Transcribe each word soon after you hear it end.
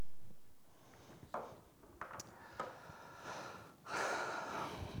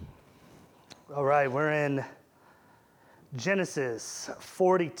All right, we're in Genesis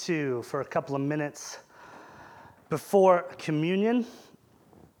 42 for a couple of minutes before communion.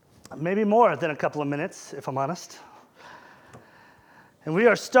 Maybe more than a couple of minutes, if I'm honest. And we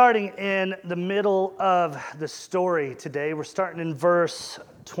are starting in the middle of the story today. We're starting in verse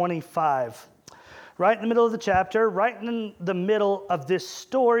 25. Right in the middle of the chapter, right in the middle of this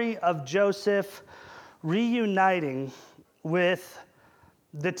story of Joseph reuniting with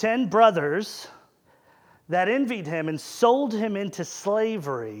the 10 brothers that envied him and sold him into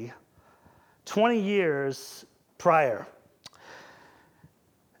slavery 20 years prior.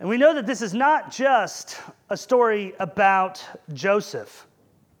 And we know that this is not just a story about Joseph.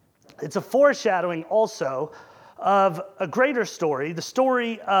 It's a foreshadowing also of a greater story, the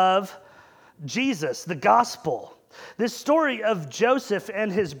story of Jesus, the gospel. This story of Joseph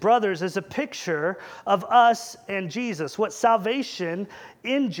and his brothers is a picture of us and Jesus, what salvation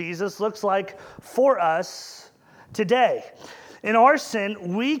in Jesus looks like for us today. In our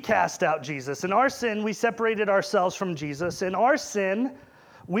sin, we cast out Jesus. In our sin, we separated ourselves from Jesus. In our sin,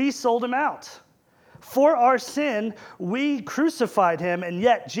 we sold him out. For our sin, we crucified him, and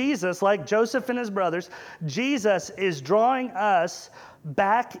yet Jesus, like Joseph and his brothers, Jesus is drawing us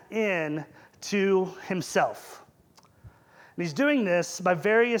back in to himself. And he's doing this by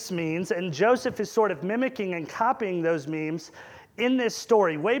various means, and Joseph is sort of mimicking and copying those memes in this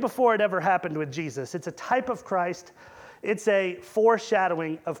story, way before it ever happened with Jesus. It's a type of Christ. It's a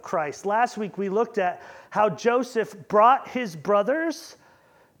foreshadowing of Christ. Last week, we looked at how Joseph brought his brothers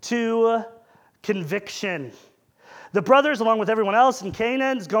to conviction. The brothers, along with everyone else in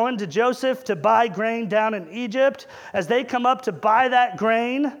Canaan, is going to Joseph to buy grain down in Egypt. As they come up to buy that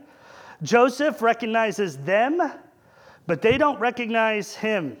grain, Joseph recognizes them, but they don't recognize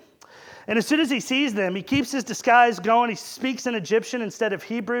him. And as soon as he sees them, he keeps his disguise going. He speaks in Egyptian instead of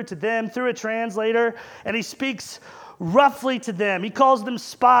Hebrew to them through a translator, and he speaks roughly to them. He calls them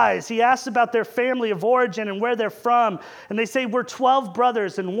spies. He asks about their family of origin and where they're from, and they say, we're 12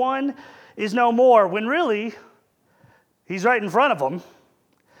 brothers, and one is no more, when really, he's right in front of them. And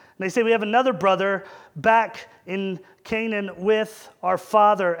they say, we have another brother back in Canaan with our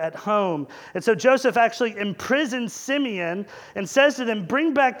father at home. And so Joseph actually imprisons Simeon and says to them,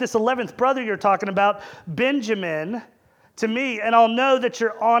 bring back this 11th brother you're talking about, Benjamin, to me, and I'll know that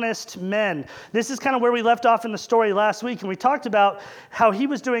you're honest men. This is kind of where we left off in the story last week, and we talked about how he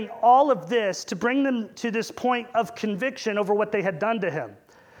was doing all of this to bring them to this point of conviction over what they had done to him.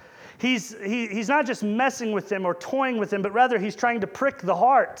 He's not just messing with them or toying with them, but rather he's trying to prick the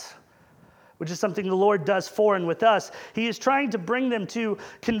heart, which is something the Lord does for and with us. He is trying to bring them to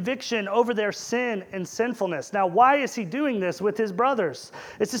conviction over their sin and sinfulness. Now, why is he doing this with his brothers?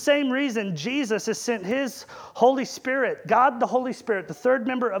 It's the same reason Jesus has sent his Holy Spirit, God the Holy Spirit, the third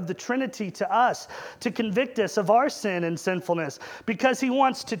member of the Trinity, to us to convict us of our sin and sinfulness, because he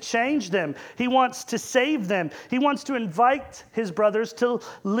wants to change them. He wants to save them. He wants to invite his brothers to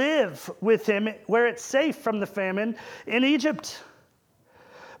live with him where it's safe from the famine in Egypt.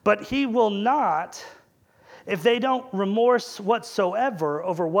 But he will not if they don't remorse whatsoever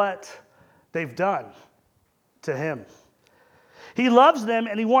over what they've done to him. He loves them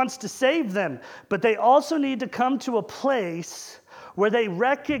and he wants to save them, but they also need to come to a place where they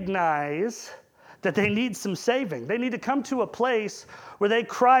recognize that they need some saving. They need to come to a place where they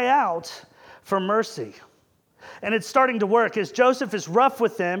cry out for mercy. And it's starting to work as Joseph is rough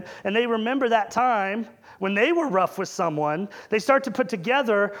with them, and they remember that time when they were rough with someone. They start to put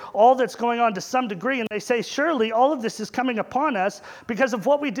together all that's going on to some degree, and they say, surely all of this is coming upon us because of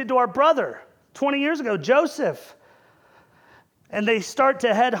what we did to our brother 20 years ago, Joseph. And they start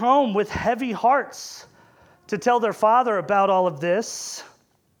to head home with heavy hearts to tell their father about all of this,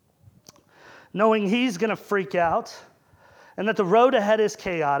 knowing he's going to freak out and that the road ahead is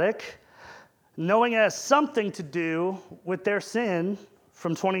chaotic, knowing it has something to do with their sin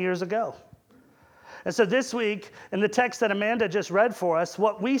from 20 years ago. And so this week, in the text that Amanda just read for us,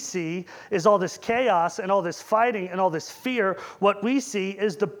 what we see is all this chaos and all this fighting and all this fear. What we see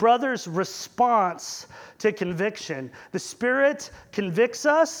is the brothers' response to conviction. The Spirit convicts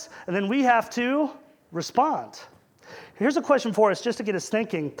us, and then we have to respond. Here's a question for us, just to get us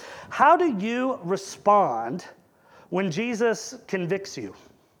thinking. How do you respond when Jesus convicts you?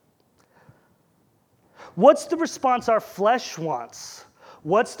 What's the response our flesh wants?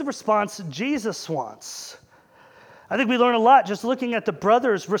 What's the response Jesus wants? I think we learn a lot just looking at the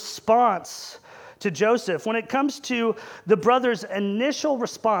brothers' response to Joseph. When it comes to the brothers' initial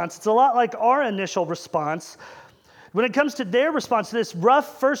response, it's a lot like our initial response. When it comes to their response to this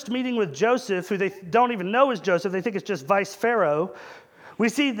rough first meeting with Joseph, who they don't even know is Joseph, they think it's just Vice Pharaoh, we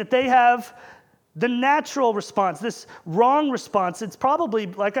see that they have The natural response, this wrong response, it's probably,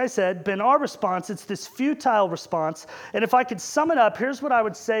 like I said, been our response. It's this futile response. And if I could sum it up, here's what I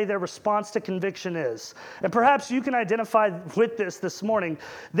would say their response to conviction is. And perhaps you can identify with this morning.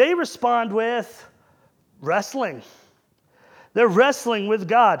 They respond with wrestling. They're wrestling with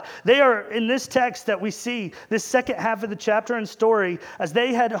God. They are, in this text that we see, this second half of the chapter and story, as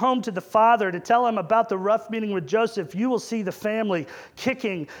they head home to the father to tell him about the rough meeting with Joseph, you will see the family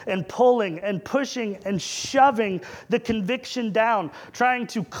kicking and pulling and pushing and shoving the conviction down, trying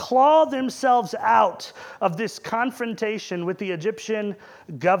to claw themselves out of this confrontation with the Egyptian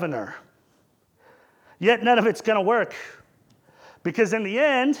governor. Yet none of it's going to work, because in the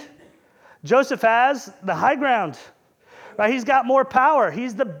end, Joseph has the high ground. Right? He's got more power.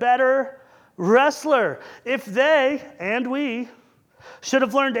 He's the better wrestler. If they, and we, should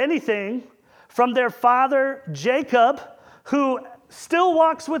have learned anything from their father Jacob, who still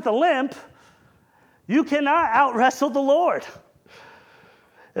walks with a limp, you cannot out-wrestle the Lord.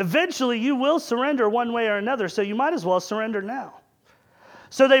 Eventually, you will surrender one way or another, so you might as well surrender now.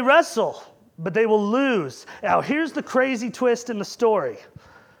 So they wrestle, but they will lose. Now, here's the crazy twist in the story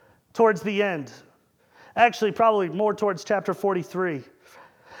towards the end. Actually, probably more towards chapter 43.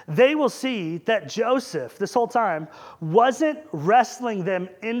 They will see that Joseph, this whole time, wasn't wrestling them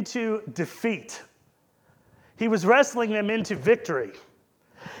into defeat. He was wrestling them into victory.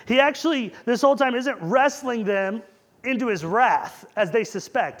 He actually, this whole time, isn't wrestling them into his wrath, as they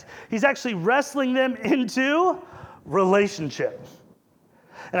suspect. He's actually wrestling them into relationship.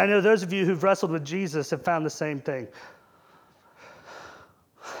 And I know those of you who've wrestled with Jesus have found the same thing.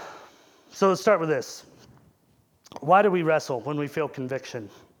 So let's start with this. Why do we wrestle when we feel conviction?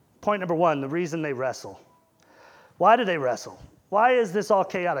 Point number one, the reason they wrestle. Why do they wrestle? Why is this all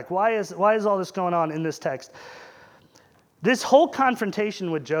chaotic? Why is all this going on in this text? This whole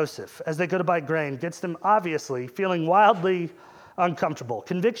confrontation with Joseph as they go to buy grain gets them obviously feeling wildly uncomfortable.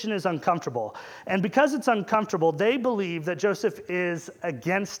 Conviction is uncomfortable. And because it's uncomfortable, they believe that Joseph is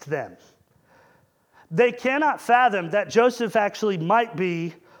against them. They cannot fathom that Joseph actually might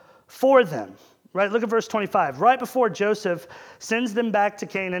be for them. Right, look at verse 25. Right before Joseph sends them back to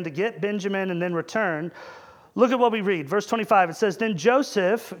Canaan to get Benjamin and then return, look at what we read. Verse 25, it says, Then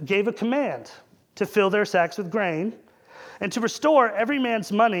Joseph gave a command to fill their sacks with grain and to restore every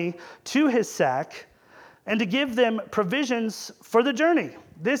man's money to his sack and to give them provisions for the journey.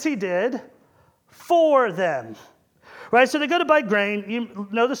 This he did for them. Right, so they go to buy grain. You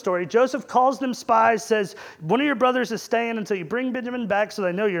know the story. Joseph calls them spies, says, one of your brothers is staying until you bring Benjamin back so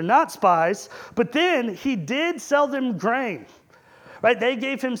they know you're not spies. But then he did sell them grain. Right, they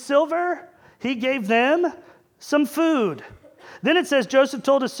gave him silver. He gave them some food. Then it says Joseph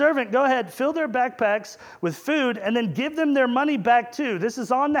told his servant, go ahead, fill their backpacks with food and then give them their money back too. This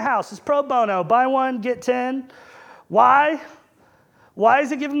is on the house. It's pro bono. Buy one, get 10. Why? Why is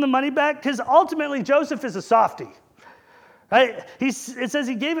he giving them the money back? Because ultimately Joseph is a softie. Right? It says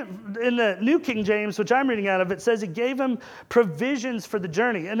he gave it, in the New King James, which I'm reading out of, it says he gave him provisions for the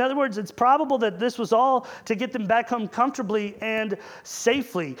journey. In other words, it's probable that this was all to get them back home comfortably and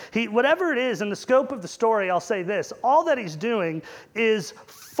safely. Whatever it is in the scope of the story, I'll say this, all that he's doing is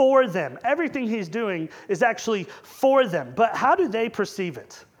for them. Everything he's doing is actually for them. But how do they perceive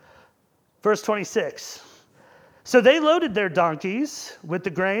it? Verse 26. So they loaded their donkeys with the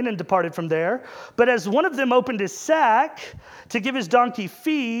grain and departed from there. But as one of them opened his sack to give his donkey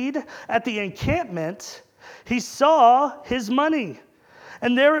feed at the encampment, he saw his money.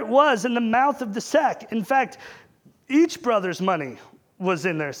 And there it was in the mouth of the sack. In fact, each brother's money was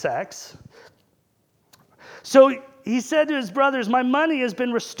in their sacks. So he said to his brothers, my money has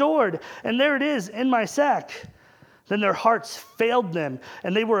been restored, and there it is in my sack. Then their hearts failed them,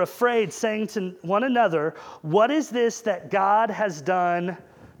 and they were afraid, saying to one another, what is this that God has done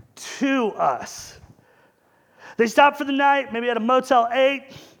to us? They stopped for the night, maybe at a Motel 8,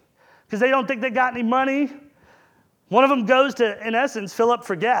 because they don't think they got any money. One of them goes to, in essence, fill up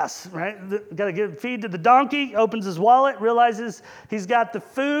for gas, right? Got to give feed to the donkey, opens his wallet, realizes he's got the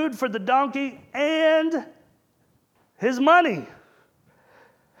food for the donkey and his money.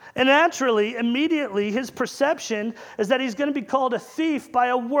 And naturally, immediately, his perception is that he's going to be called a thief by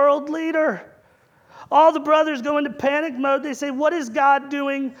a world leader. All the brothers go into panic mode. They say, what is God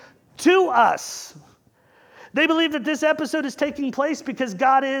doing to us? They believe that this episode is taking place because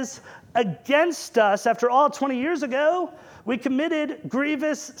God is against us. After all, 20 years ago, we committed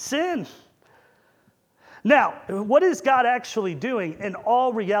grievous sin. Now, what is God actually doing in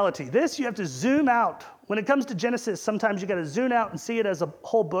all reality? This you have to zoom out When it comes to Genesis, sometimes you got to zoom out and see it as a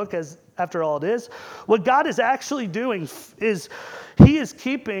whole book, as after all it is. What God is actually doing is he is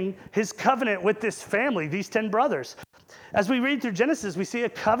keeping his covenant with this family, these 10 brothers. As we read through Genesis, we see a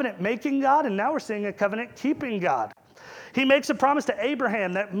covenant-making God, and now we're seeing a covenant-keeping God. He makes a promise to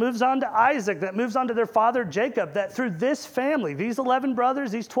Abraham that moves on to Isaac, that moves on to their father Jacob, that through this family, these 11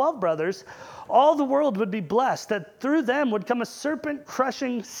 brothers, these 12 brothers, all the world would be blessed, that through them would come a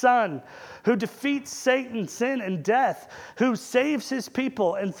serpent-crushing son who defeats Satan, sin, and death, who saves his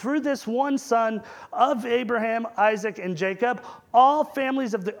people. And through this one son of Abraham, Isaac, and Jacob, all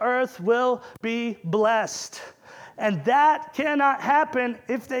families of the earth will be blessed. And that cannot happen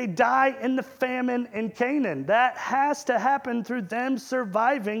if they die in the famine in Canaan. That has to happen through them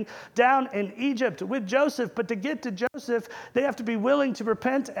surviving down in Egypt with Joseph. But to get to Joseph, they have to be willing to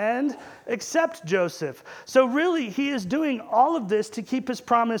repent and accept Joseph. So really, he is doing all of this to keep his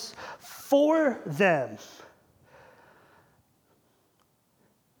promise for them,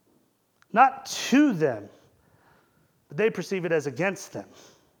 not to them, but they perceive it as against them.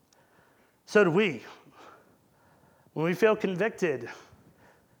 So do we. When we feel convicted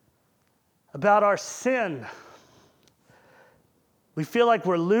about our sin, we feel like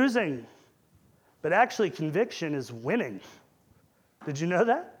we're losing, but actually conviction is winning. Did you know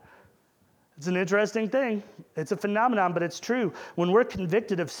that? It's an interesting thing. It's a phenomenon, but it's true. When we're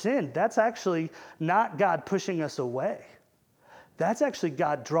convicted of sin, that's actually not God pushing us away. That's actually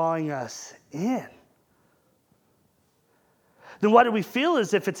God drawing us in. Then why do we feel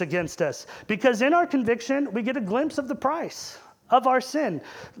as if it's against us? Because in our conviction, we get a glimpse of the price of our sin.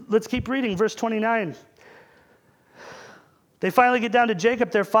 Let's keep reading, verse 29. They finally get down to Jacob,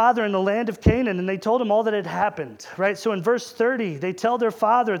 their father, in the land of Canaan, and they told him all that had happened, right? So in verse 30, they tell their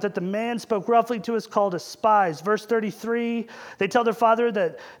father that the man spoke roughly to us, called us spies. Verse 33, they tell their father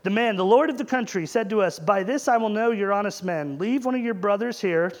that the man, the Lord of the country, said to us, by this I will know you're honest men. Leave one of your brothers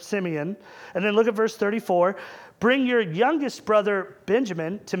here, Simeon. And then look at verse 34. Bring your youngest brother,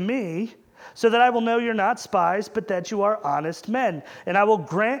 Benjamin, to me, so that I will know you're not spies, but that you are honest men. And I will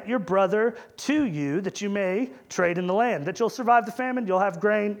grant your brother to you that you may trade in the land, that you'll survive the famine, you'll have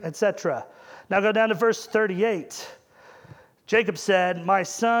grain, etc. Now go down to verse 38. Jacob said, my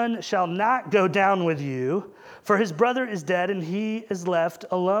son shall not go down with you, for his brother is dead and he is left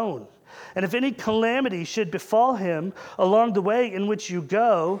alone. And if any calamity should befall him along the way in which you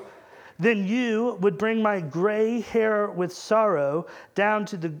go, then you would bring my gray hair with sorrow down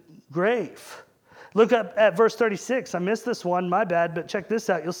to the grave. Look up at verse 36. I missed this one, my bad, but check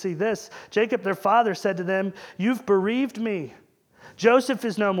this out. You'll see this. Jacob, their father, said to them, you've bereaved me. Joseph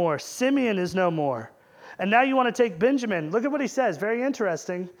is no more. Simeon is no more. And now you want to take Benjamin. Look at what he says. Very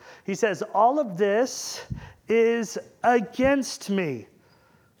interesting. He says, all of this is against me.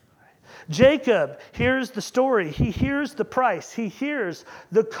 Jacob hears the story. He hears the price. He hears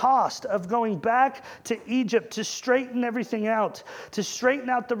the cost of going back to Egypt to straighten everything out, to straighten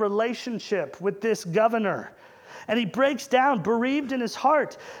out the relationship with this governor. And he breaks down, bereaved in his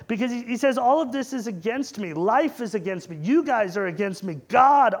heart, because he says, all of this is against me. Life is against me. You guys are against me.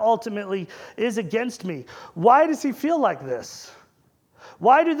 God ultimately is against me. Why does he feel like this?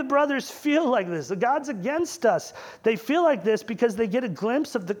 Why do the brothers feel like this? God's against us. They feel like this because they get a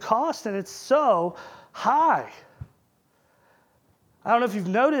glimpse of the cost, and it's so high. I don't know if you've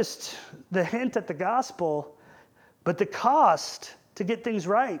noticed the hint at the gospel, but the cost to get things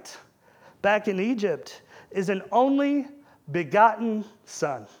right back in Egypt is an only begotten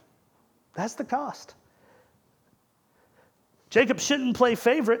son. That's the cost. Jacob shouldn't play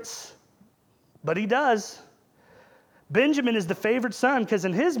favorites, but he does. Benjamin is the favored son because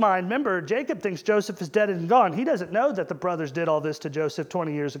in his mind, remember, Jacob thinks Joseph is dead and gone. He doesn't know that the brothers did all this to Joseph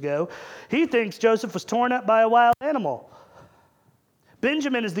 20 years ago. He thinks Joseph was torn up by a wild animal.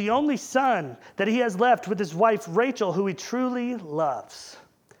 Benjamin is the only son that he has left with his wife Rachel, who he truly loves,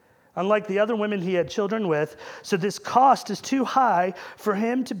 unlike the other women he had children with. So this cost is too high for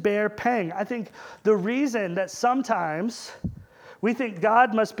him to bear paying. I think the reason that sometimes we think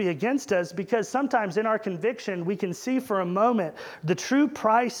God must be against us because sometimes in our conviction, we can see for a moment the true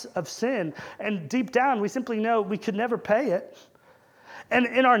price of sin. And deep down, we simply know we could never pay it. And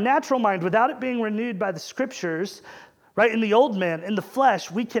in our natural mind, without it being renewed by the scriptures, right, in the old man, in the flesh,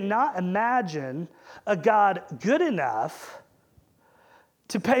 we cannot imagine a God good enough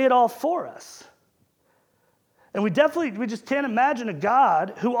to pay it all for us. And we just can't imagine a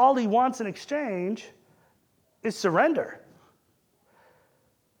God who all he wants in exchange is surrender.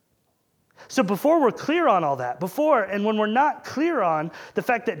 So before we're clear on all that, and when we're not clear on the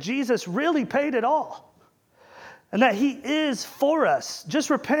fact that Jesus really paid it all, and that he is for us. Just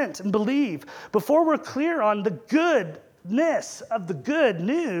repent and believe. Before we're clear on the goodness of the good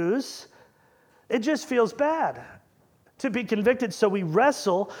news, it just feels bad to be convicted. So we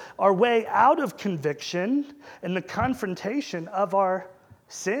wrestle our way out of conviction and the confrontation of our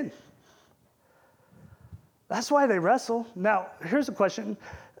sin. That's why they wrestle. Now, here's a question.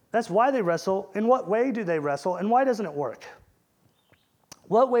 That's why they wrestle. In what way do they wrestle? And why doesn't it work?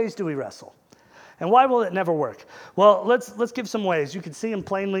 What ways do we wrestle? And why will it never work? Well, let's give some ways. You can see them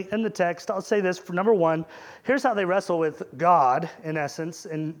plainly in the text. I'll say this for number one. Here's how they wrestle with God, in essence.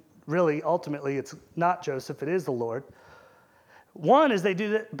 And really, ultimately, it's not Joseph. It is the Lord. One is they do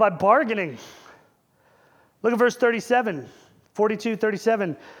that by bargaining. Look at verse 37,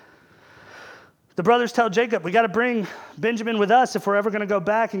 42:37. The brothers tell Jacob, we got to bring Benjamin with us if we're ever going to go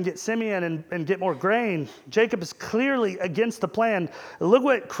back and get Simeon and get more grain. Jacob is clearly against the plan. Look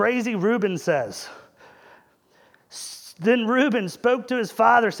what crazy Reuben says. Then Reuben spoke to his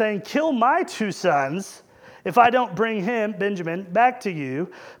father saying, kill my two sons if I don't bring him, Benjamin, back to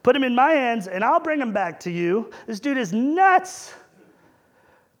you. Put him in my hands and I'll bring him back to you. This dude is nuts.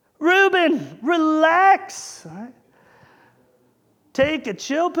 Reuben, relax. All right. Take a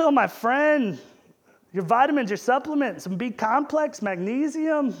chill pill, my friend. Your vitamins, your supplements, some B complex,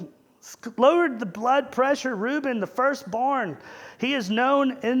 magnesium, lowered the blood pressure. Reuben, the firstborn, he is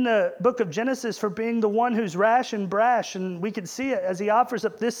known in the book of Genesis for being the one who's rash and brash, and we can see it as he offers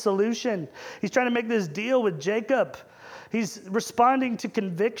up this solution. He's trying to make this deal with Jacob. He's responding to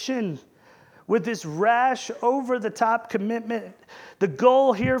conviction with this rash, over-the-top commitment. The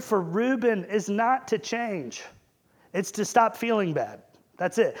goal here for Reuben is not to change. It's to stop feeling bad.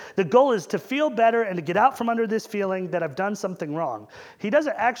 That's it. The goal is to feel better and to get out from under this feeling that I've done something wrong. He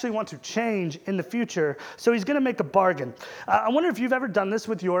doesn't actually want to change in the future, so he's going to make a bargain. I wonder if you've ever done this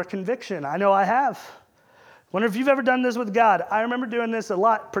with your conviction. I know I have. Wonder if you've ever done this with God. I remember doing this a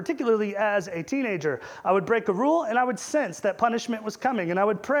lot, particularly as a teenager. I would break a rule and I would sense that punishment was coming, and I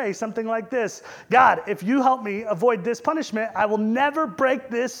would pray something like this: God, if you help me avoid this punishment, I will never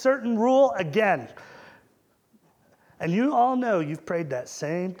break this certain rule again. And you all know you've prayed that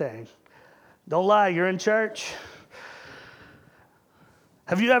same thing. Don't lie, you're in church.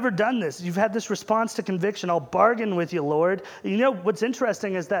 Have you ever done this? You've had this response to conviction. I'll bargain with you, Lord. You know, what's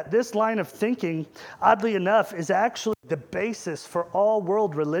interesting is that this line of thinking, oddly enough, is actually the basis for all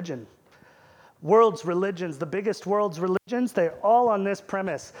world religion. World's religions, the biggest world's religions, they're all on this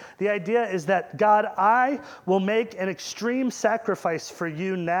premise. The idea is that, God, I will make an extreme sacrifice for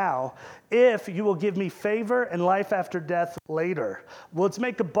you now if you will give me favor and life after death later. Well, let's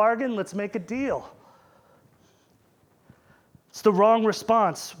make a bargain. Let's make a deal. It's the wrong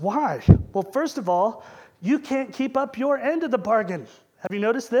response. Why? Well, first of all, you can't keep up your end of the bargain. Have you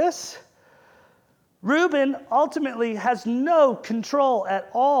noticed this? Reuben ultimately has no control at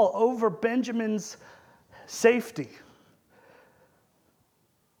all over Benjamin's safety.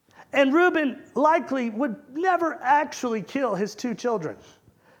 And Reuben likely would never actually kill his two children.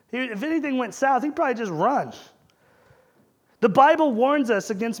 If anything went south, he'd probably just run. The Bible warns us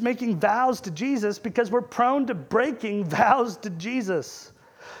against making vows to Jesus because we're prone to breaking vows to Jesus.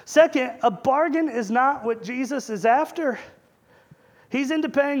 Second, a bargain is not what Jesus is after. He's into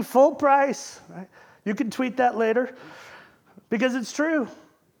paying full price, right? You can tweet that later because it's true.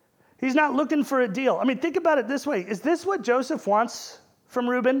 He's not looking for a deal. I mean, think about it this way. Is this what Joseph wants from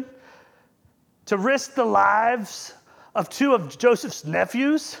Reuben? To risk the lives of two of Joseph's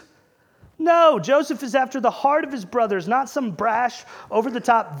nephews? No, Joseph is after the heart of his brothers, not some brash,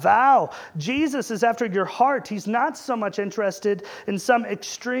 over-the-top vow. Jesus is after your heart. He's not so much interested in some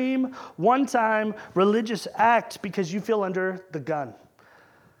extreme, one-time religious act because you feel under the gun.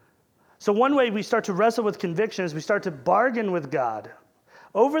 So one way we start to wrestle with conviction is we start to bargain with God.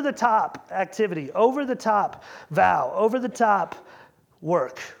 Over-the-top activity, over-the-top vow, over-the-top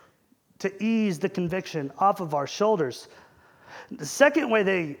work to ease the conviction off of our shoulders. The second way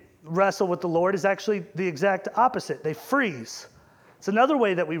they wrestle with the Lord is actually the exact opposite. They freeze. It's another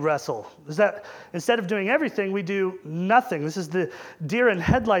way that we wrestle, is that instead of doing everything, we do nothing. This is the deer in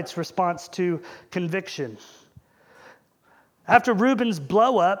headlights response to conviction. After Reuben's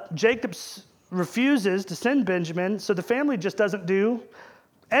blow up, Jacob refuses to send Benjamin, so the family just doesn't do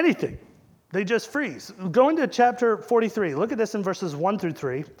anything. They just freeze. Go into chapter 43. Look at this in verses 1 through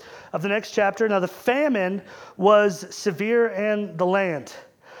 3 of the next chapter. Now the famine was severe in the land.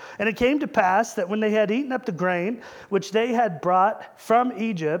 And it came to pass that when they had eaten up the grain, which they had brought from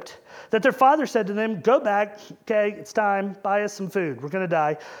Egypt, that their father said to them, go back, okay, it's time, buy us some food. We're going to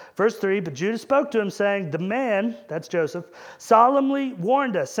die. Verse 3, but Judah spoke to him, saying, the man, that's Joseph, solemnly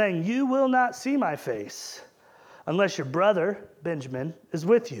warned us, saying, you will not see my face unless your brother, Benjamin, is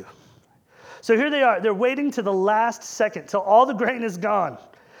with you. So here they are. They're waiting to the last second, till all the grain is gone.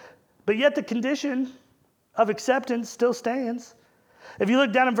 But yet the condition of acceptance still stands. If you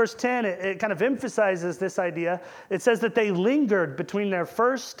look down in verse 10, it kind of emphasizes this idea. It says that they lingered between their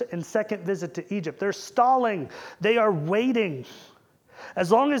first and second visit to Egypt. They're stalling. They are waiting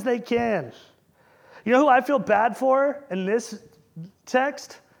as long as they can. You know who I feel bad for in this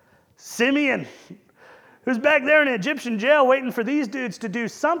text? Simeon, who's back there in an Egyptian jail waiting for these dudes to do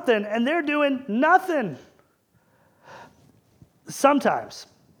something, and they're doing nothing. Sometimes,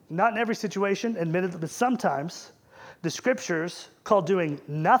 not in every situation, admittedly, but sometimes, the scriptures call doing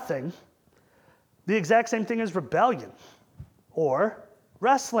nothing the exact same thing as rebellion or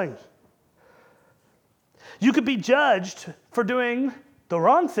wrestling. You could be judged for doing the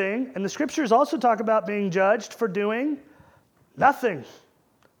wrong thing, and the scriptures also talk about being judged for doing nothing.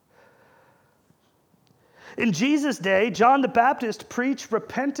 In Jesus' day, John the Baptist preached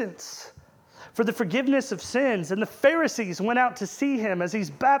repentance for the forgiveness of sins, and the Pharisees went out to see him as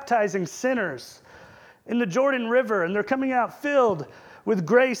he's baptizing sinners in the Jordan River, and they're coming out filled with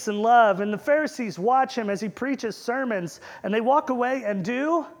grace and love, and the Pharisees watch him as he preaches sermons, and they walk away and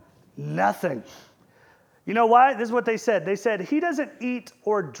do nothing. You know why? This is what they said. They said, he doesn't eat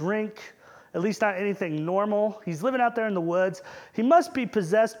or drink, at least not anything normal. He's living out there in the woods. He must be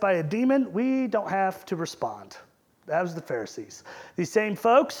possessed by a demon. We don't have to respond. That was the Pharisees. These same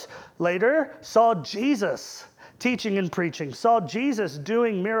folks later saw Jesus teaching and preaching, saw Jesus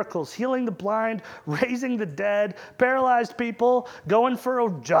doing miracles, healing the blind, raising the dead, paralyzed people, going for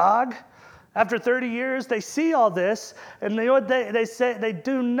a jog. After 30 years, they see all this, and they know what they say? They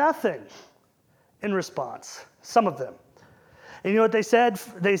do nothing in response, some of them. And you know what they said?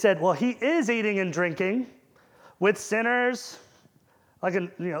 They said, well, he is eating and drinking with sinners,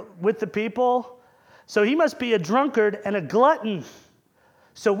 with the people. So he must be a drunkard and a glutton.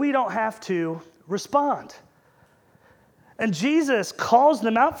 So we don't have to respond. And Jesus calls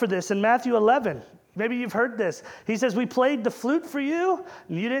them out for this in Matthew 11. Maybe you've heard this. He says, we played the flute for you,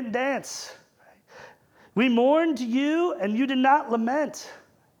 and you didn't dance. We mourned you, and you did not lament.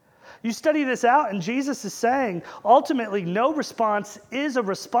 You study this out, and Jesus is saying, ultimately, no response is a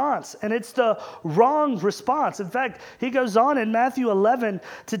response, and it's the wrong response. In fact, he goes on in Matthew 11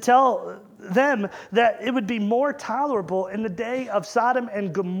 to tell them that it would be more tolerable in the day of Sodom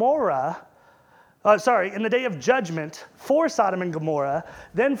and Gomorrah, in the day of judgment for Sodom and Gomorrah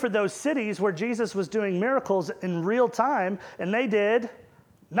than for those cities where Jesus was doing miracles in real time, and they did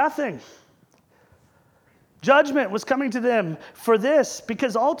nothing. Judgment was coming to them for this,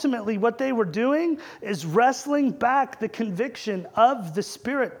 because ultimately what they were doing is wrestling back the conviction of the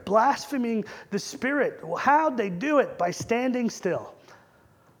Spirit, blaspheming the Spirit. How'd they do it? By standing still.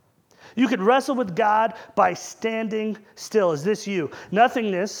 You could wrestle with God by standing still. Is this you?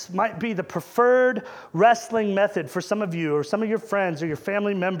 Nothingness might be the preferred wrestling method for some of you or some of your friends or your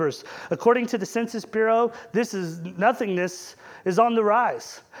family members. According to the Census Bureau, nothingness is on the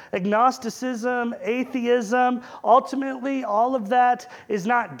rise. Agnosticism, atheism, ultimately all of that is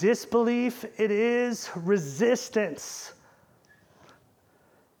not disbelief, it is resistance.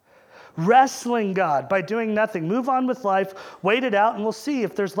 Wrestling God by doing nothing. Move on with life, wait it out, and we'll see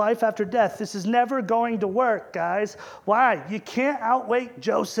if there's life after death. This is never going to work, guys. Why? You can't outwait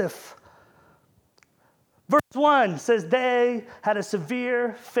Joseph. Verse 1 says they had a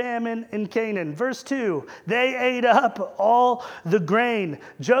severe famine in Canaan. Verse 2, they ate up all the grain.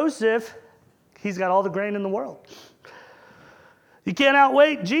 Joseph, he's got all the grain in the world. You can't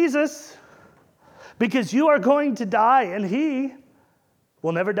outwait Jesus, because you are going to die, and he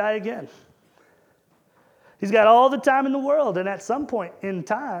will never die again. He's got all the time in the world, and at some point in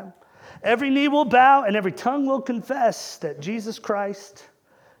time, every knee will bow and every tongue will confess that Jesus Christ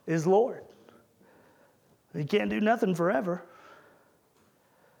is Lord. You can't do nothing forever.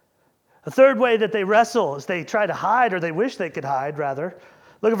 A third way that they wrestle is they try to hide, or they wish they could hide, rather.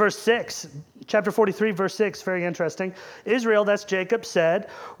 Look at verse 6, chapter 43, verse 6, very interesting. Israel, that's Jacob, said,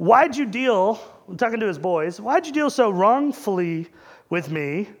 why'd you deal, I'm talking to his boys, why'd you deal so wrongfully with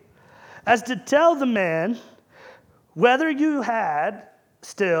me, as to tell the man whether you had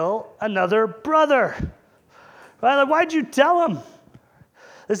still another brother? Right? Why'd you tell him?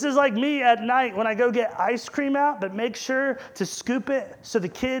 This is like me at night when I go get ice cream out, but make sure to scoop it so the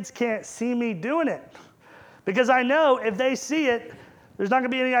kids can't see me doing it. Because I know if they see it, there's not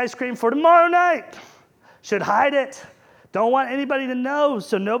going to be any ice cream for tomorrow night. Should hide it Don't want anybody to know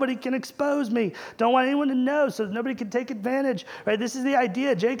so nobody can expose me. Don't want anyone to know so nobody can take advantage. Right? This is the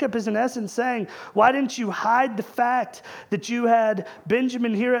idea. Jacob is in essence saying, why didn't you hide the fact that you had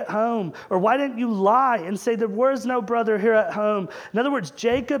Benjamin here at home? Or why didn't you lie and say there was no brother here at home? In other words,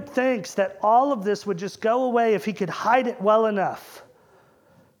 Jacob thinks that all of this would just go away if he could hide it well enough.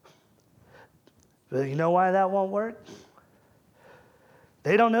 But you know why that won't work?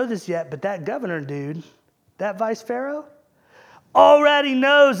 They don't know this yet, but that governor dude, that vice pharaoh, already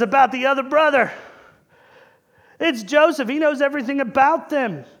knows about the other brother. It's Joseph. He knows everything about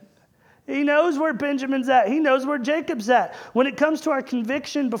them. He knows where Benjamin's at. He knows where Jacob's at. When it comes to our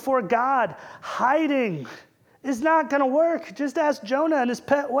conviction before God, hiding is not going to work. Just ask Jonah and his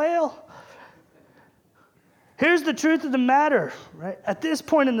pet whale. Here's the truth of the matter, right? At this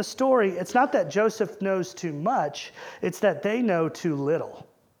point in the story, it's not that Joseph knows too much. It's that they know too little.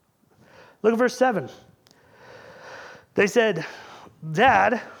 Look at verse 7. They said,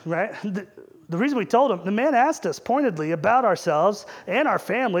 Dad, right? The reason we told him, the man asked us pointedly about ourselves and our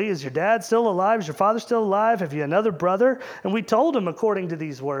family. Is your dad still alive? Is your father still alive? Have you another brother? And we told him according to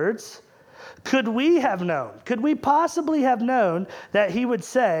these words. Could we have known? Could we possibly have known that he would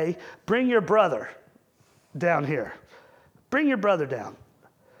say, bring your brother down here. Bring your brother down.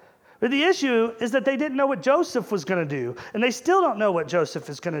 But the issue is that they didn't know what Joseph was going to do, and they still don't know what Joseph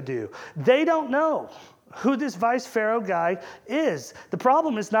is going to do. They don't know who this vice pharaoh guy is. The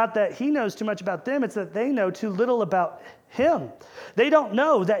problem is not that he knows too much about them, it's that they know too little about him. They don't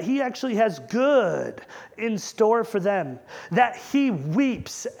know that he actually has good in store for them, that he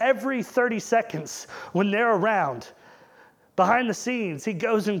weeps every 30 seconds when they're around. Behind the scenes, he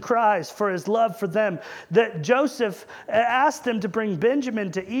goes and cries for his love for them. That Joseph asked them to bring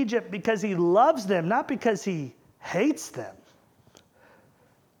Benjamin to Egypt because he loves them, not because he hates them.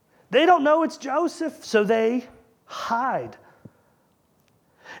 They don't know it's Joseph, so they hide.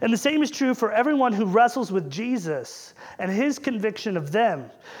 And the same is true for everyone who wrestles with Jesus and his conviction of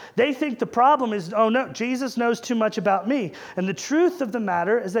them. They think the problem is, oh no, Jesus knows too much about me. And the truth of the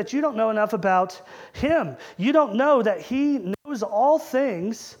matter is that you don't know enough about him. You don't know that he knows all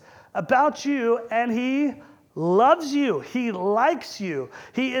things about you and he loves you. He likes you.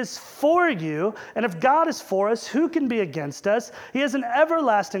 He is for you. And if God is for us, who can be against us? He has an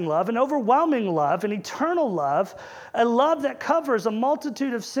everlasting love, an overwhelming love, an eternal love, a love that covers a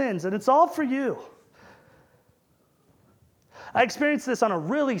multitude of sins. And it's all for you. I experienced this on a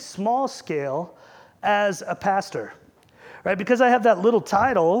really small scale as a pastor, right? Because I have that little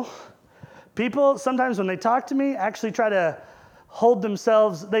title, people sometimes when they talk to me actually try to hold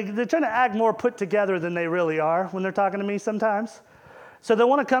themselves, they're trying to act more put together than they really are when they're talking to me sometimes. So they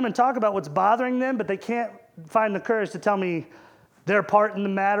want to come and talk about what's bothering them, but they can't find the courage to tell me their part in the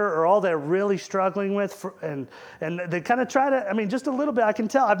matter or all they're really struggling with. And they kind of try to, just a little bit, I can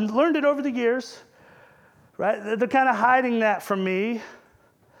tell. I've learned it over the years, right? They're kind of hiding that from me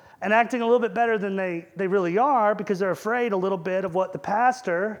and acting a little bit better than they really are because they're afraid a little bit of what the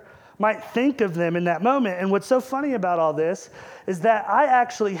pastor might think of them in that moment. And what's so funny about all this is that I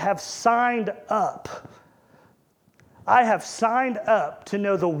actually have signed up. I have signed up to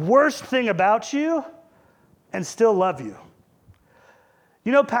know the worst thing about you and still love you.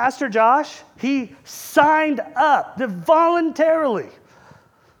 You know, Pastor Josh, he signed up voluntarily.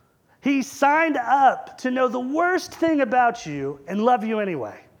 He signed up to know the worst thing about you and love you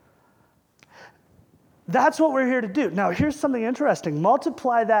anyway. That's what we're here to do. Now, here's something interesting.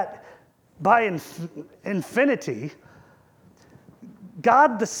 Multiply that by infinity.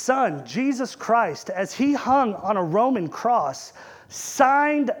 God the Son, Jesus Christ, as he hung on a Roman cross,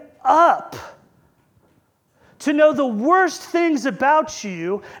 signed up to know the worst things about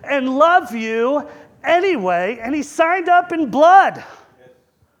you and love you anyway, and he signed up in blood.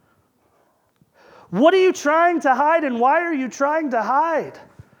 What are you trying to hide, and why are you trying to hide?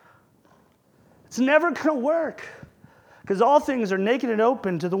 It's never going to work. Because all things are naked and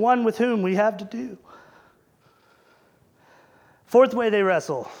open to the one with whom we have to do. Fourth way they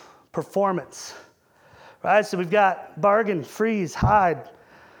wrestle, performance. Right, so we've got bargain, freeze, hide.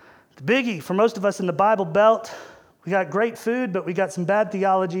 The biggie for most of us in the Bible Belt, we got great food, but we got some bad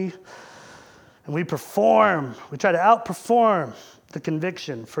theology. And we perform. We try to outperform the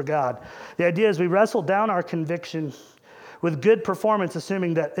conviction for God. The idea is we wrestle down our conviction with good performance,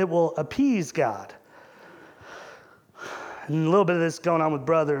 assuming that it will appease God. And a little bit of this going on with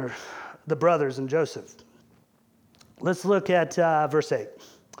the brothers and Joseph. Let's look at verse 8.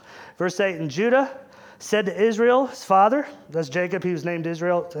 Verse 8, and Judah said to Israel, his father, that's Jacob, he was named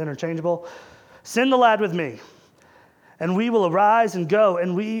Israel, it's interchangeable, send the lad with me. and we will arise and go,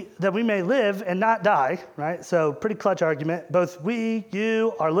 and that we may live and not die, right? So pretty clutch argument. Both we,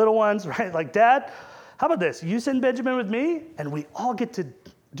 you, our little ones, right? Like, Dad, how about this? You send Benjamin with me, and we all get to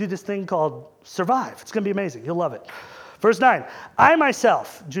do this thing called survive. It's going to be amazing. You'll love it. Verse 9, I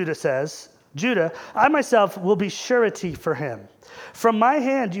myself, Judah, I myself will be surety for him. From my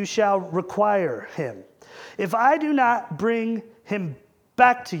hand you shall require him. If I do not bring him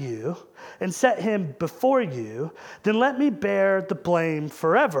back to you and set him before you, then let me bear the blame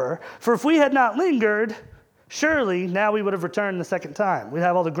forever. For if we had not lingered, surely now we would have returned the second time. We'd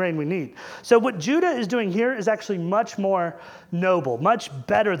have all the grain we need. So what Judah is doing here is actually much more noble, much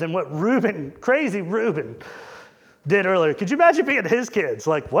better than what crazy Reuben did earlier. Could you imagine being his kids?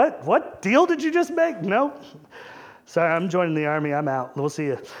 Like, what deal did you just make? No. Sorry, I'm joining the army. I'm out. We'll see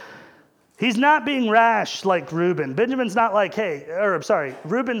you. He's not being rash like Reuben. Reuben's not like,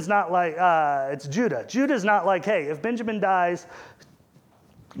 it's Judah. Judah's not like, hey, if Benjamin dies,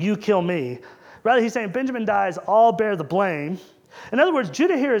 you kill me. Rather, he's saying, Benjamin dies, I'll bear the blame. In other words,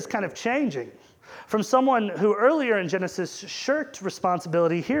 Judah here is kind of changing. From someone who earlier in Genesis shirked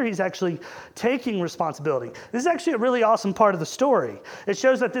responsibility, here he's actually taking responsibility. This is actually a really awesome part of the story. It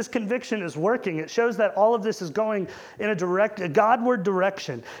shows that this conviction is working. It shows that all of this is going in a Godward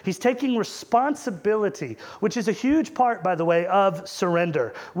direction. He's taking responsibility, which is a huge part, by the way, of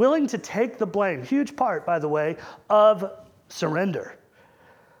surrender. Willing to take the blame, huge part, by the way, of surrender.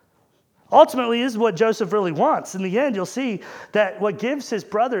 Ultimately, this is what Joseph really wants. In the end, you'll see that what gives his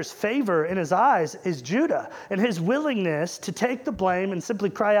brothers favor in his eyes is Judah and his willingness to take the blame and simply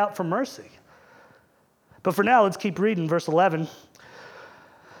cry out for mercy. But for now, let's keep reading verse 11.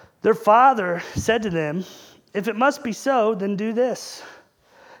 Their father said to them, if it must be so, then do this.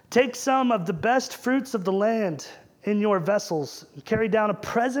 Take some of the best fruits of the land in your vessels and carry down a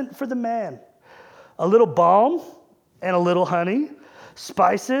present for the man, a little balm and a little honey,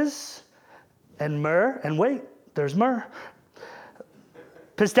 spices, and myrrh, and wait, there's myrrh.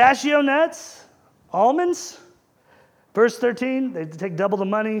 Pistachio nuts, almonds. Verse 13, they take double the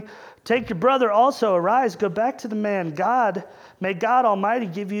money. Take your brother also, arise, go back to the man. May God Almighty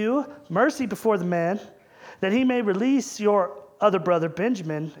give you mercy before the man, that he may release your other brother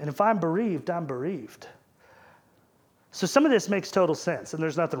Benjamin. And if I'm bereaved, I'm bereaved. So some of this makes total sense, and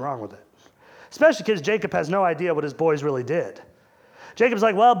there's nothing wrong with it. Especially because Jacob has no idea what his boys really did. Jacob's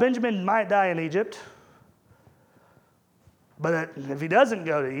like, well, Benjamin might die in Egypt, but if he doesn't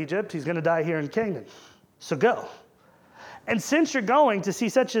go to Egypt, he's going to die here in Canaan. So go. And since you're going to see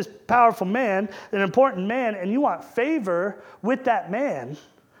such a powerful man, an important man, and you want favor with that man,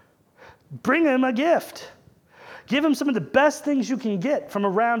 bring him a gift. Give him some of the best things you can get from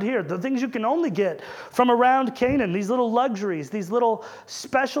around here, the things you can only get from around Canaan, these little luxuries, these little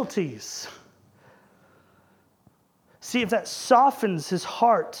specialties. See if that softens his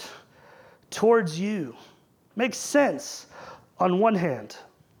heart towards you. Makes sense on one hand.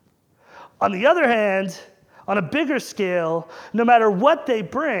 On the other hand, on a bigger scale, no matter what they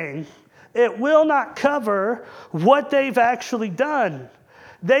bring, it will not cover what they've actually done.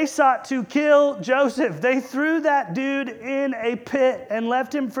 They sought to kill Joseph. They threw that dude in a pit and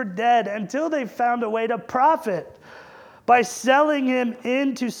left him for dead until they found a way to profit by selling him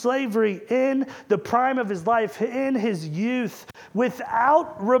into slavery in the prime of his life, in his youth,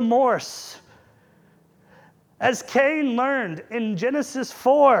 without remorse. As Cain learned in Genesis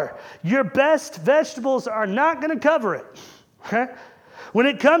 4, your best vegetables are not going to cover it. Okay? When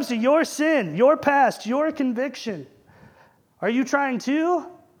it comes to your sin, your past, your conviction, are you trying to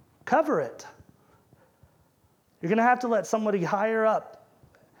cover it? You're going to have to let somebody higher up,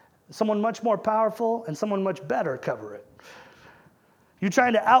 someone much more powerful and someone much better cover it. You're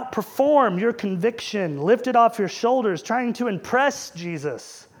trying to outperform your conviction, lift it off your shoulders, trying to impress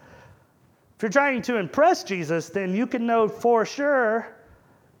Jesus. If you're trying to impress Jesus, then you can know for sure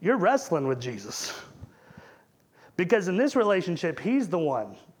you're wrestling with Jesus. Because in this relationship, he's the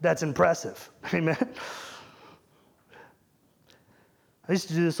one that's impressive. Amen? I used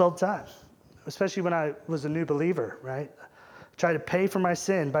to do this all the time, especially when I was a new believer, right? Try to pay for my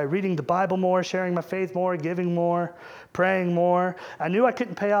sin by reading the Bible more, sharing my faith more, giving more, praying more. I knew I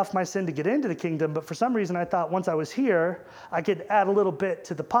couldn't pay off my sin to get into the kingdom, but for some reason I thought once I was here, I could add a little bit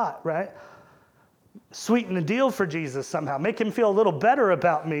to the pot, right? Sweeten the deal for Jesus somehow. Make him feel a little better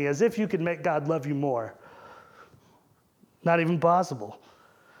about me, as if you could make God love you more. Not even possible.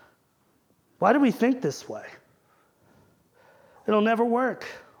 Why do we think this way? It'll never work.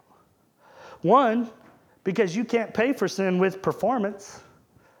 One, because you can't pay for sin with performance.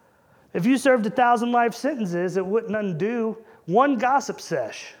 If you served 1,000 life sentences, it wouldn't undo one gossip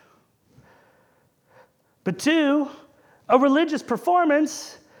sesh. But two, A religious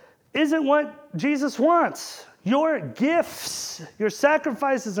performance isn't what Jesus wants. Your gifts, your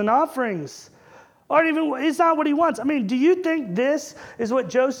sacrifices and offerings it's not what he wants. I mean, do you think this is what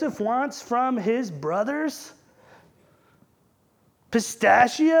Joseph wants from his brothers?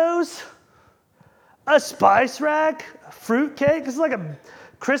 Pistachios? A spice rack? A fruit cake? It's like a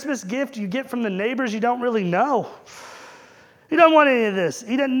Christmas gift you get from the neighbors you don't really know. He doesn't want any of this.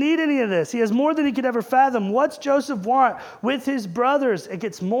 He doesn't need any of this. He has more than he could ever fathom. What's Joseph want with his brothers? It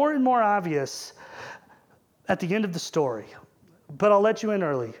gets more and more obvious at the end of the story. But I'll let you in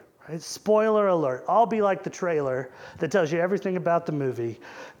early. Right? Spoiler alert. I'll be like the trailer that tells you everything about the movie.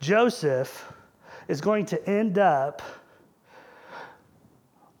 Joseph is going to end up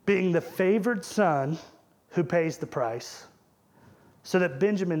being the favored son who pays the price so that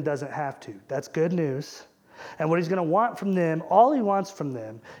Benjamin doesn't have to. That's good news. And what he's going to want from them, all he wants from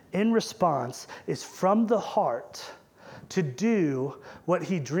them in response is from the heart to do what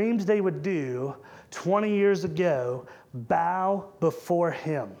he dreamed they would do 20 years ago, bow before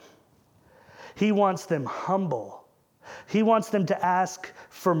him. He wants them humble. He wants them to ask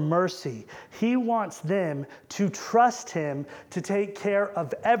for mercy. He wants them to trust him to take care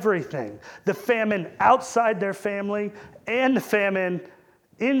of everything. The famine outside their family and the famine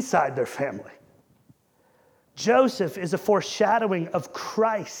inside their family. Joseph is a foreshadowing of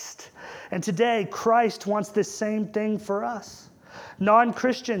Christ. And today, Christ wants this same thing for us.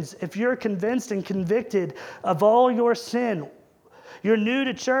 Non-Christians, if you're convinced and convicted of all your sin, you're new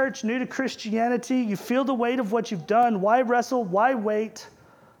to church, new to Christianity, you feel the weight of what you've done, why wrestle? Why wait?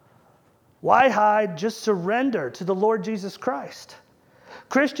 Why hide? Just surrender to the Lord Jesus Christ.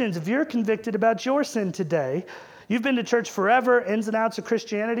 Christians, if you're convicted about your sin today, you've been to church forever, ins and outs of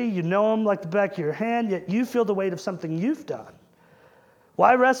Christianity, you know them like the back of your hand, yet you feel the weight of something you've done.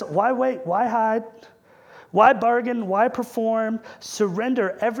 Why wrestle? Why wait? Why hide? Why bargain? Why perform?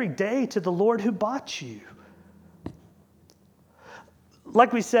 Surrender every day to the Lord who bought you.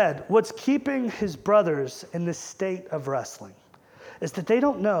 Like we said, what's keeping his brothers in this state of wrestling is that they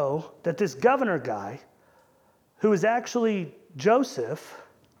don't know that this governor guy, who is actually Joseph,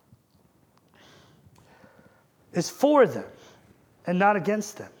 is for them and not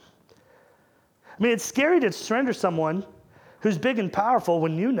against them. I mean, it's scary to surrender someone who's big and powerful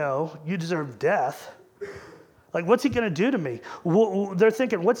when you know you deserve death. Like, what's he going to do to me? They're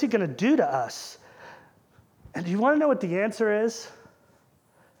thinking, what's he going to do to us? And do you want to know what the answer is?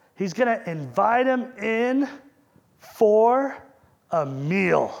 He's going to invite him in for a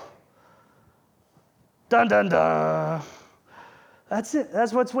meal. Dun, dun, dun. That's it.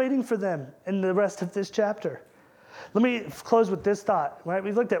 That's what's waiting for them in the rest of this chapter. Let me close with this thought. Right?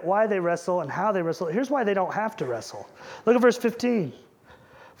 We've looked at why they wrestle and how they wrestle. Here's why they don't have to wrestle. Look at verse 15.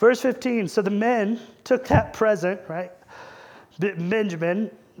 Verse 15, so the men took that present, right?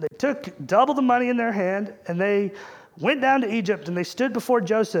 Benjamin, they took double the money in their hand, and they went down to Egypt, and they stood before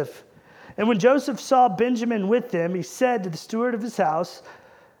Joseph. And when Joseph saw Benjamin with them, he said to the steward of his house,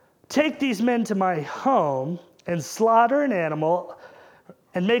 take these men to my home and slaughter an animal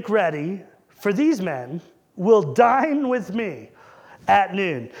and make ready, for these men will dine with me at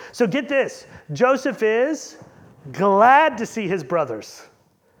noon. So get this, Joseph is glad to see his brothers.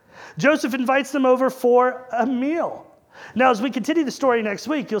 Joseph invites them over for a meal. Now, as we continue the story next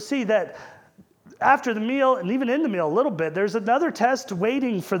week, you'll see that after the meal, and even in the meal a little bit, there's another test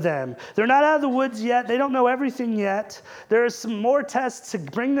waiting for them. They're not out of the woods yet. They don't know everything yet. There are some more tests to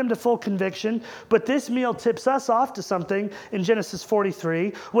bring them to full conviction. But this meal tips us off to something in Genesis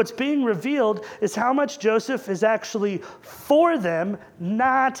 43. What's being revealed is how much Joseph is actually for them,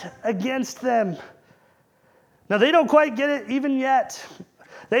 not against them. Now, they don't quite get it even yet.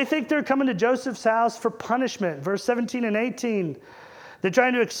 They think they're coming to Joseph's house for punishment. Verse 17 and 18. They're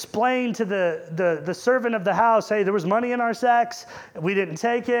trying to explain to the servant of the house, hey, there was money in our sacks. We didn't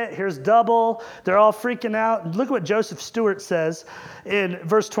take it. Here's double. They're all freaking out. Look at what Joseph Stewart says in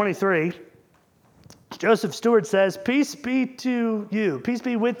verse 23. Joseph Stewart says, peace be to you. Peace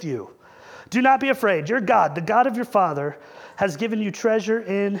be with you. Do not be afraid. Your God, the God of your father, has given you treasure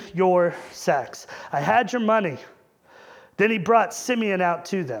in your sacks. I had your money. Then he brought Simeon out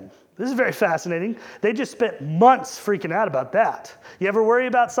to them. This is very fascinating. They just spent months freaking out about that. You ever worry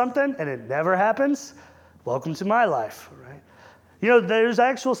about something and it never happens? Welcome to my life, right? You know, there's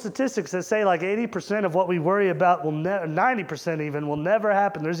actual statistics that say like 80% of what we worry about will 90% even will never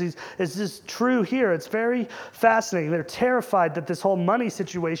happen. It's just true here. It's very fascinating. They're terrified that this whole money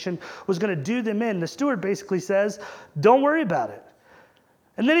situation was going to do them in. The steward basically says, don't worry about it.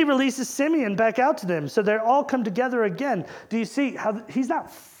 And then he releases Simeon back out to them. So they're all come together again. Do you see how he's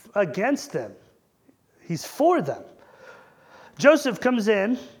not against them? He's for them. Joseph comes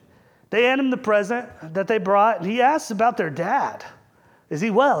in. They hand him the present that they brought, and he asks about their dad. Is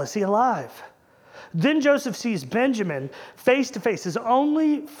he well? Is he alive? Then Joseph sees Benjamin face to face, his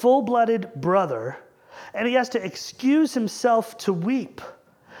only full-blooded brother, and he has to excuse himself to weep.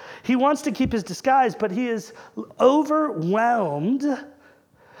 He wants to keep his disguise, but he is overwhelmed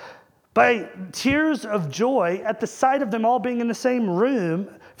by tears of joy at the sight of them all being in the same room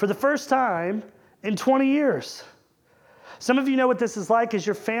for the first time in 20 years. Some of you know what this is like as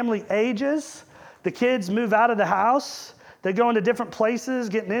your family ages. The kids move out of the house. They go into different places,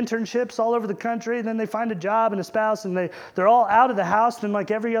 getting internships all over the country. Then they find a job and a spouse, and they're all out of the house. Then like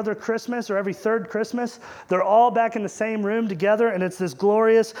every other Christmas or every third Christmas, they're all back in the same room together, and it's this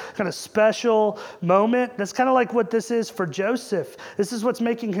glorious kind of special moment. That's kind of like what this is for Joseph. This is what's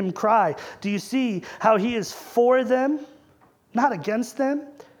making him cry. Do you see how he is for them, not against them?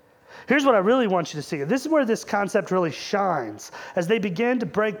 Here's what I really want you to see. This is where this concept really shines. As they begin to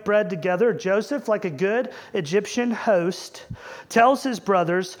break bread together, Joseph, like a good Egyptian host, tells his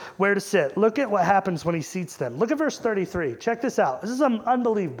brothers where to sit. Look at what happens when he seats them. Look at verse 33. Check this out. This is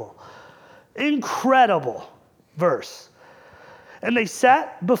unbelievable. Incredible verse. And they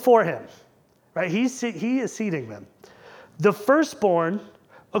sat before him. Right? He is seating them. The firstborn,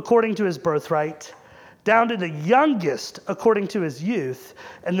 according to his birthright, down to the youngest according to his youth,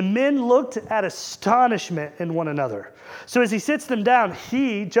 and the men looked at astonishment in one another. So as he sits them down,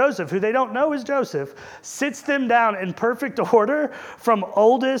 he, Joseph, who they don't know is Joseph, sits them down in perfect order from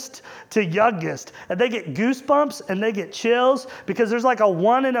oldest to youngest. And they get goosebumps and they get chills because there's like a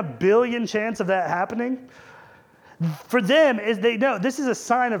 1 in a billion chance of that happening. For them, as they know, this is a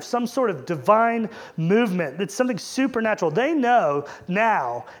sign of some sort of divine movement. It's something supernatural. They know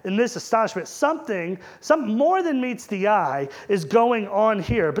now, in this astonishment, something more than meets the eye is going on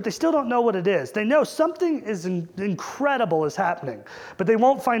here, but they still don't know what it is. They know something is incredible is happening, but they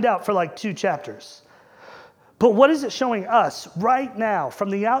won't find out for like 2 chapters. But what is it showing us right now,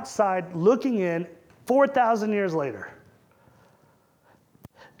 from the outside, looking in, 4,000 years later?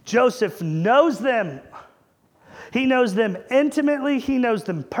 Joseph knows them. He knows them intimately. He knows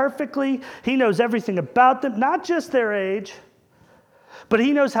them perfectly. He knows everything about them, not just their age, but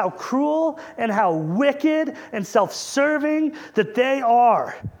he knows how cruel and how wicked and self-serving that they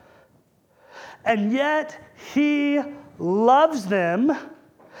are. And yet he loves them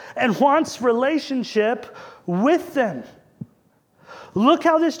and wants relationship with them. Look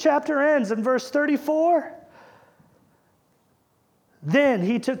how this chapter ends in verse 34. Then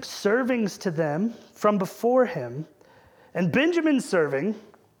he took servings to them from before him, and Benjamin's serving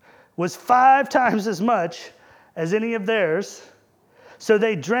was 5 times as much as any of theirs. So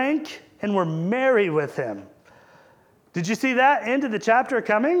they drank and were merry with him. Did you see that end of the chapter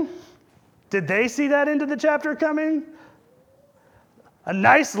coming? Did they see that end of the chapter coming? A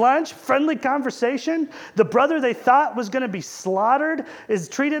nice lunch, friendly conversation. The brother they thought was going to be slaughtered is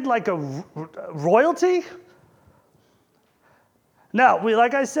treated like a royalty. Now,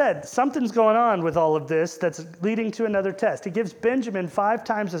 like I said, something's going on with all of this that's leading to another test. He gives Benjamin 5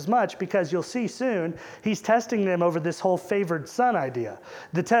 times as much because you'll see soon he's testing them over this whole favored son idea.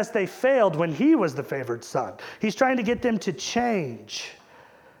 The test they failed when he was the favored son. He's trying to get them to change.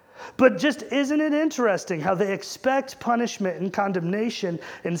 But just isn't it interesting how they expect punishment and condemnation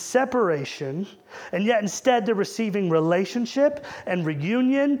and separation, and yet instead they're receiving relationship and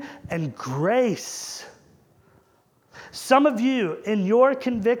reunion and grace. Some of you, in your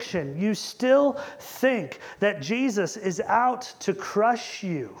conviction, you still think that Jesus is out to crush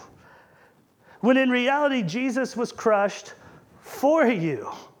you, when in reality, Jesus was crushed for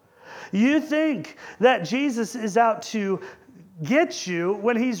you. You think that Jesus is out to get you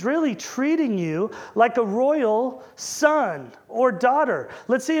when he's really treating you like a royal son or daughter.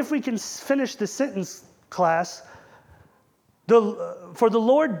 Let's see if we can finish the sentence, class. For the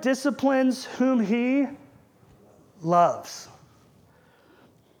Lord disciplines whom he loves.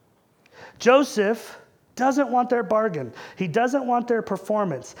 Joseph doesn't want their bargain. He doesn't want their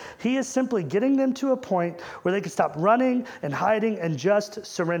performance. He is simply getting them to a point where they can stop running and hiding and just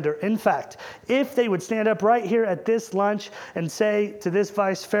surrender. In fact, if they would stand up right here at this lunch and say to this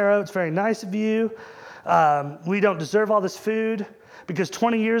vice pharaoh, it's very nice of you. We don't deserve all this food because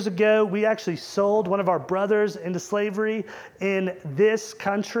 20 years ago, we actually sold one of our brothers into slavery in this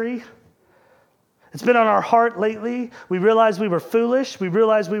country. It's been on our heart lately. We realized we were foolish. We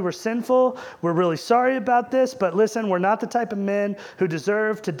realized we were sinful. We're really sorry about this, but listen, we're not the type of men who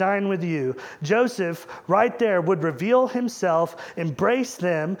deserve to dine with you. Joseph, right there, would reveal himself, embrace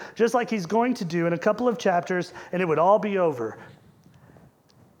them, just like he's going to do in a couple of chapters, and it would all be over.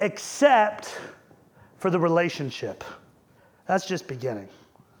 Except for the relationship. That's just beginning.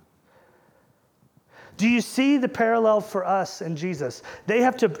 Do you see the parallel for us and Jesus? They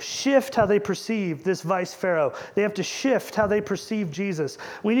have to shift how they perceive this vice pharaoh. They have to shift how they perceive Jesus.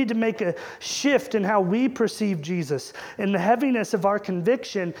 We need to make a shift in how we perceive Jesus. In the heaviness of our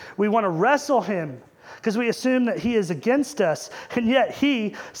conviction, we want to wrestle him because we assume that he is against us, and yet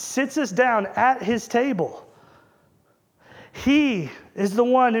he sits us down at his table. He is the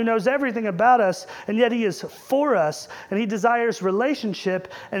one who knows everything about us, and yet he is for us, and he desires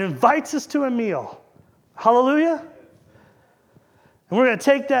relationship and invites us to a meal. Hallelujah. And we're going to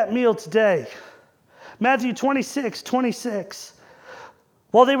take that meal today. Matthew 26:26.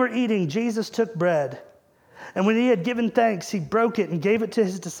 While they were eating, Jesus took bread. And when he had given thanks, he broke it and gave it to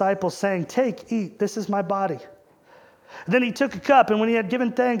his disciples, saying, "Take, eat, this is my body." And then he took a cup, and when he had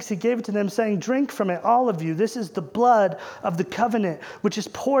given thanks, he gave it to them, saying, "Drink from it, all of you. This is the blood of the covenant, which is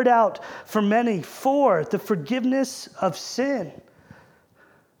poured out for many for the forgiveness of sin."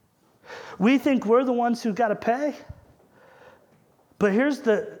 We think we're the ones who got to pay. But here's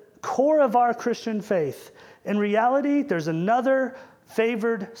the core of our Christian faith. In reality, there's another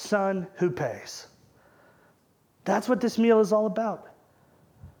favored son who pays. That's what this meal is all about.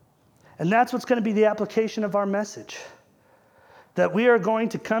 And that's what's going to be the application of our message. That we are going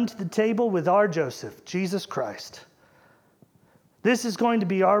to come to the table with our Joseph, Jesus Christ. This is going to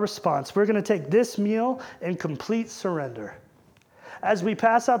be our response. We're going to take this meal in complete surrender. As we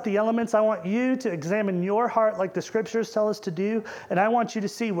pass out the elements, I want you to examine your heart like the scriptures tell us to do, and I want you to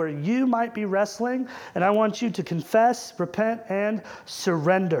see where you might be wrestling, and I want you to confess, repent, and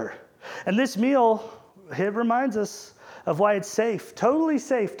surrender. And this meal, it reminds us of why it's safe, totally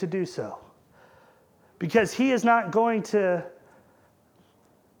safe to do so. Because he is not going to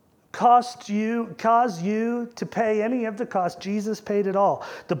cause you to pay any of the cost. Jesus paid it all.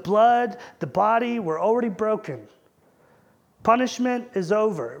 The blood, the body were already broken. Punishment is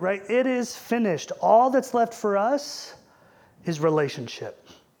over, right? It is finished. All that's left for us is relationship.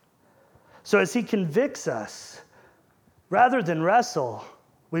 So as he convicts us, rather than wrestle,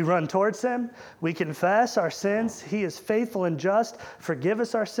 we run towards him. We confess our sins. He is faithful and just. Forgive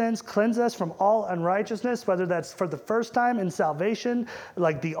us our sins. Cleanse us from all unrighteousness, whether that's for the first time in salvation,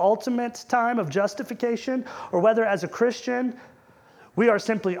 like the ultimate time of justification, or whether as a Christian, we are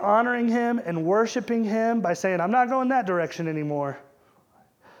simply honoring him and worshiping him by saying, "I'm not going that direction anymore.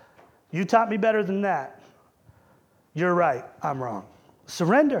 You taught me better than that. You're right. I'm wrong."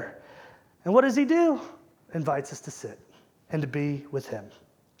 Surrender. And what does he do? Invites us to sit and to be with him.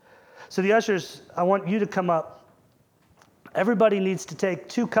 So the ushers, I want you to come up. Everybody needs to take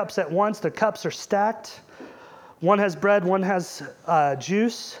 2 cups at once. The cups are stacked. One has bread, one has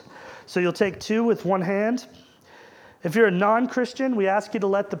juice. So you'll take 2 with one hand. If you're a non-Christian, we ask you to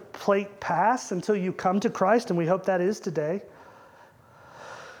let the plate pass until you come to Christ, and we hope that is today.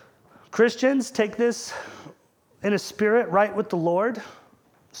 Christians, take this in a spirit right with the Lord,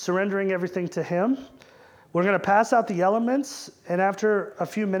 surrendering everything to him. We're going to pass out the elements, and after a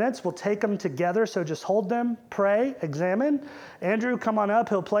few minutes, we'll take them together. So just hold them, pray, examine. Andrew, come on up.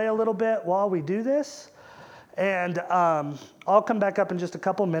 He'll play a little bit while we do this. And I'll come back up in just a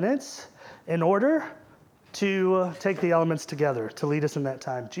couple minutes in order to take the elements together to lead us in that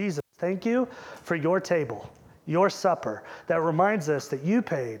time. Jesus, thank you for your table, your supper that reminds us that you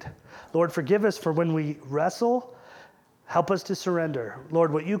paid. Lord, forgive us for when we wrestle. Help us to surrender.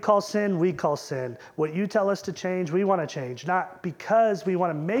 Lord, what you call sin, we call sin. What you tell us to change, we want to change. Not because we want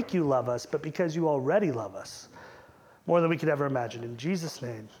to make you love us, but because you already love us more than we could ever imagine. In Jesus'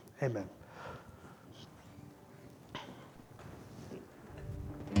 name, amen.